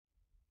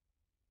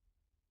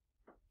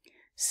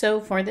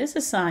So for this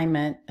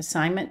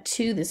assignment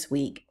 2 this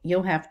week,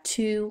 you'll have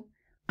 2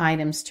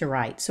 items to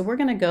write. So we're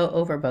going to go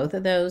over both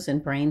of those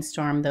and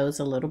brainstorm those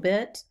a little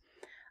bit.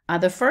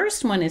 The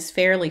first one is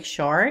fairly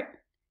short.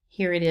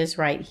 Here it is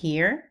right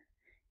here.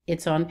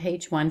 It's on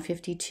page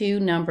 152,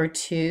 number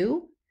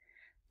 2.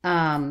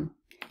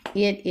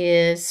 It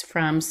is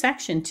from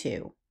section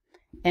 2.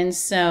 And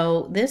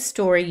so this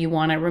story, you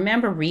want to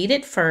remember, read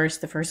it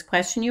first. The first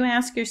question you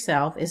ask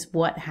yourself is,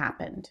 what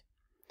happened?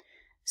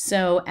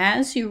 So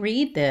as you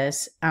read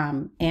this,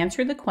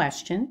 answer the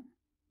question,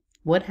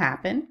 what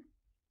happened?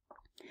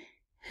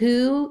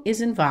 Who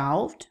is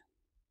involved?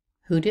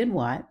 Who did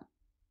what?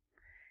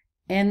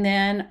 And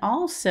then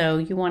also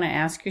you want to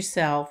ask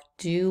yourself,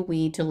 do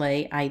we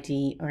delay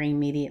ID or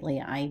immediately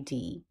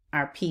ID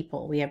our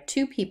people? We have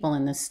 2 people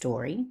in this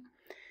story.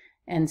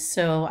 And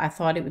so I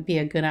thought it would be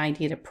a good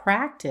idea to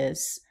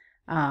practice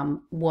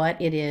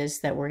what it is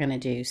that we're going to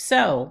do.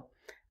 So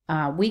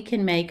we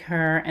can make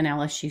her an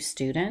LSU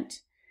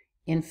student.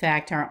 In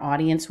fact, our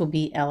audience will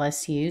be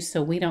LSU,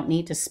 so we don't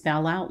need to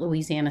spell out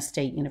Louisiana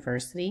State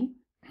University.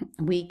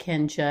 We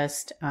can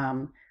just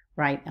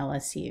write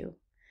LSU.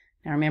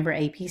 Now remember,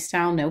 AP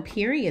style, no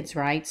periods,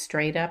 right?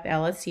 Straight up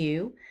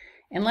LSU.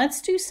 And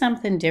let's do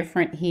something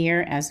different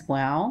here as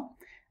well.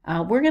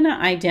 We're going to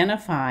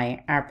identify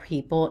our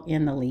people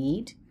in the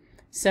lead.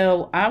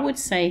 So I would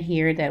say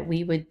here that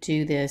we would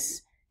do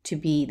this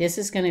this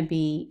is going to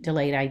be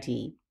delayed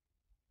ID.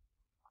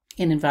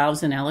 It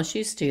involves an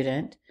LSU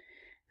student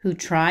who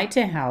tried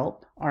to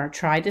help or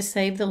tried to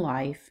save the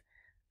life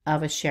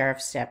of a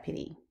sheriff's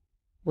deputy,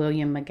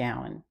 William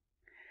McGowan.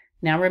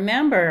 Now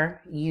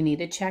remember, you need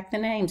to check the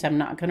names. I'm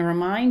not going to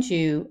remind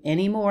you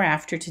anymore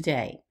after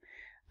today.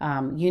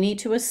 You need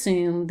to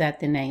assume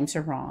that the names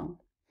are wrong.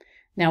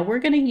 Now we're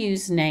going to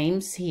use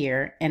names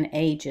here and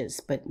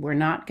ages, but we're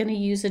not going to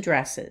use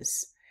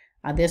addresses.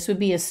 This would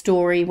be a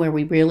story where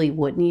we really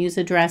wouldn't use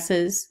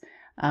addresses.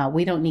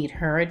 We don't need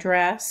her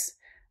address.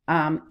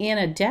 In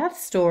a death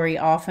story,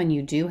 often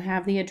you do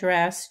have the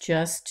address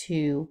just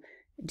to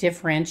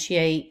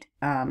differentiate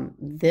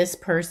this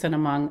person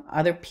among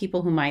other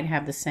people who might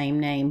have the same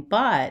name.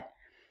 But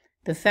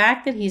the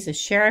fact that he's a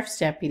sheriff's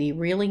deputy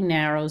really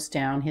narrows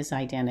down his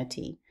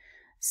identity.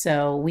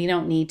 So we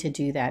don't need to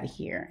do that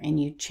here.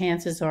 And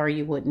chances are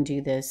you wouldn't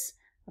do this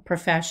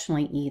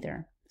professionally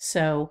either.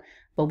 So,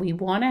 but we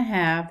want to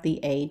have the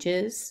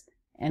ages,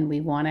 and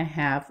we want to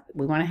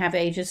have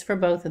ages for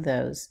both of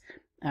those.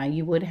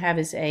 You would have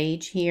his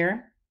age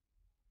here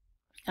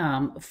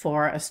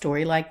for a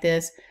story like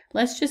this.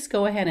 Let's just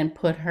go ahead and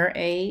put her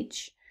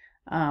age.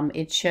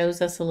 It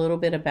shows us a little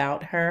bit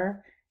about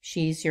her.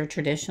 She's your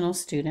traditional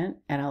student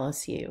at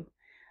LSU.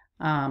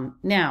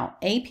 Now,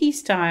 AP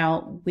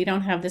style, we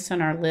don't have this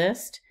on our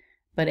list,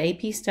 but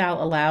AP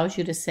style allows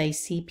you to say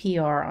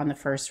CPR on the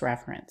first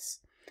reference.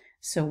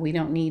 So we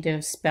don't need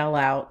to spell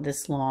out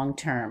this long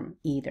term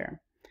either.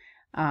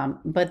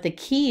 But the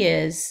key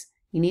is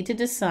you need to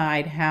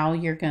decide how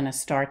you're going to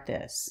start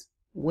this.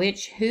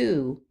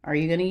 Who are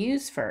you going to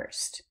use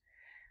first?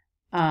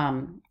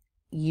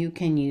 You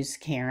can use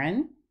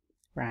Karen,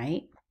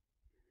 right?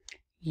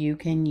 You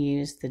can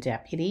use the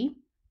deputy.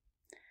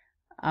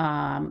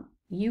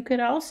 You could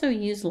also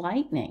use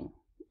lightning.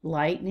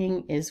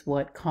 Lightning is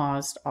what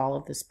caused all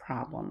of this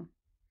problem.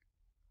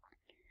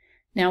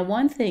 Now,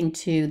 one thing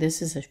too, this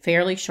is a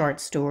fairly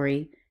short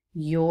story.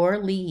 Your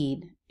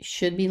lead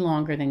should be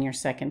longer than your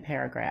second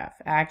paragraph.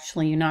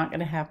 Actually, you're not going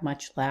to have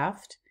much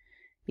left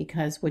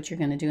because what you're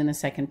going to do in the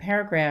second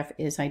paragraph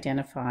is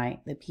identify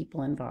the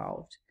people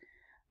involved.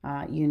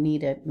 You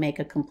need to make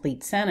a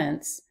complete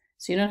sentence,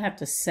 so you don't have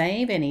to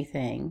save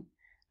anything,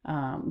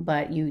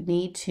 but you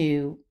need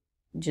to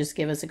just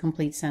give us a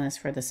complete sentence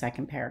for the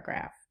second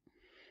paragraph.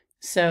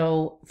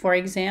 So, for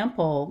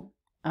example,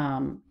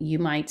 you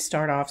might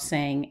start off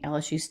saying an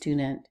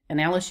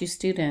LSU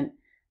student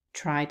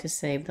tried to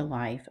save the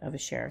life of a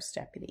sheriff's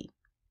deputy.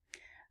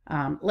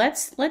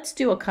 Let's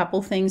do a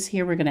couple things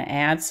here. We're going to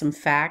add some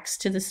facts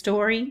to the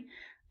story.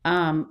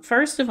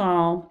 First of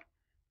all,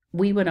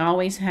 we would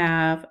always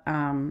have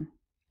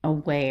a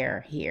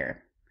where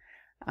here.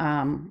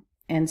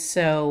 And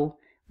so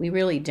we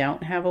really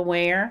don't have a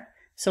where.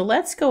 So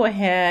let's go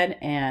ahead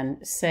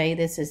and say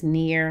this is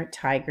near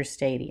Tiger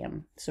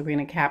Stadium. So we're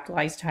going to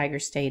capitalize Tiger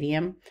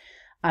Stadium.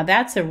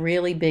 That's a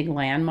really big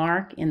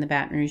landmark in the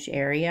Baton Rouge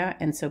area,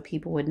 and so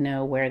people would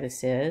know where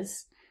this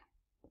is.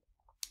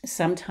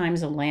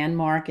 Sometimes a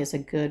landmark is a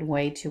good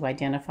way to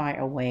identify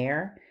a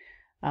where.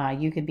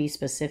 You could be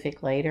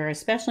specific later,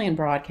 especially in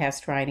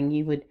broadcast writing.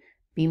 You would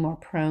be more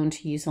prone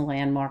to use a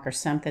landmark or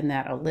something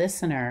that a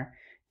listener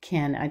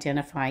can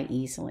identify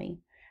easily.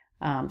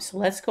 So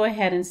let's go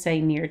ahead and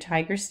say near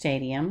Tiger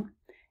Stadium,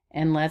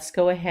 and let's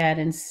go ahead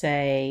and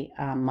say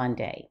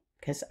Monday,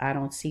 because I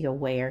don't see a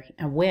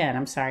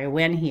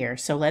when here.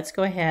 So let's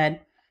go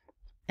ahead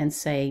and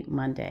say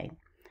Monday.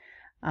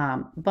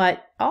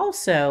 But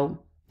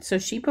also, so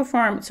she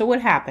performed, so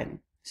what happened?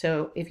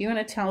 So if you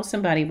want to tell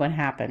somebody what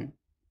happened,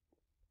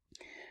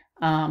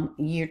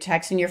 you're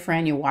texting your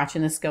friend, you're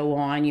watching this go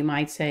on, you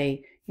might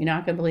say, You're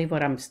not going to believe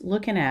what I'm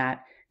looking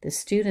at. The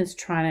student's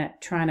trying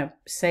to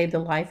save the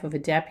life of a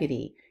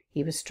deputy.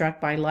 He was struck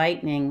by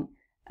lightning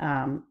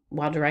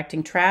while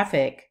directing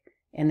traffic,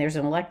 and there's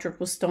an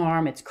electrical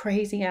storm. It's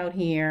crazy out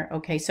here.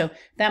 Okay, so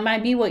that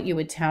might be what you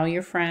would tell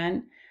your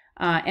friend.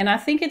 And I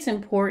think it's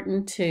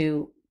important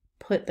to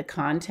put the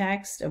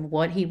context of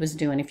what he was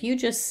doing. If you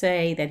just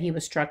say that he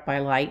was struck by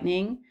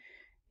lightning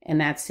and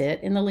that's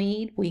it in the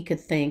lead, we could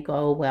think,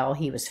 oh, well,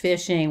 he was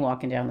fishing,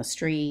 walking down the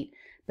street.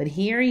 But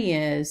here he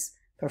is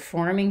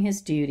performing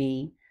his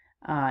duty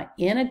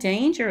in a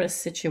dangerous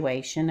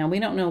situation. Now, we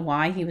don't know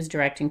why he was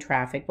directing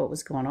traffic, what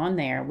was going on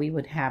there. We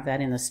would have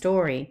that in the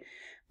story.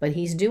 But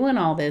he's doing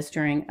all this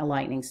during a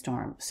lightning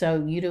storm.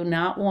 So you do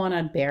not want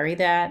to bury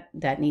that.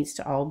 That needs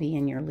to all be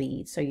in your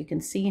lead. So you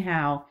can see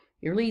how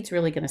your lead's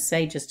really going to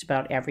say just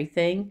about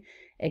everything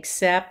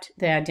except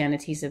the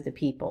identities of the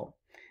people.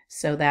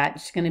 So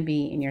that's going to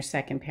be in your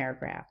second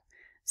paragraph.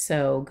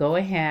 So go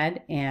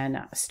ahead and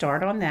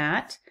start on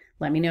that.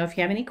 Let me know if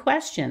you have any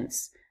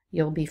questions.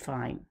 You'll be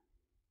fine.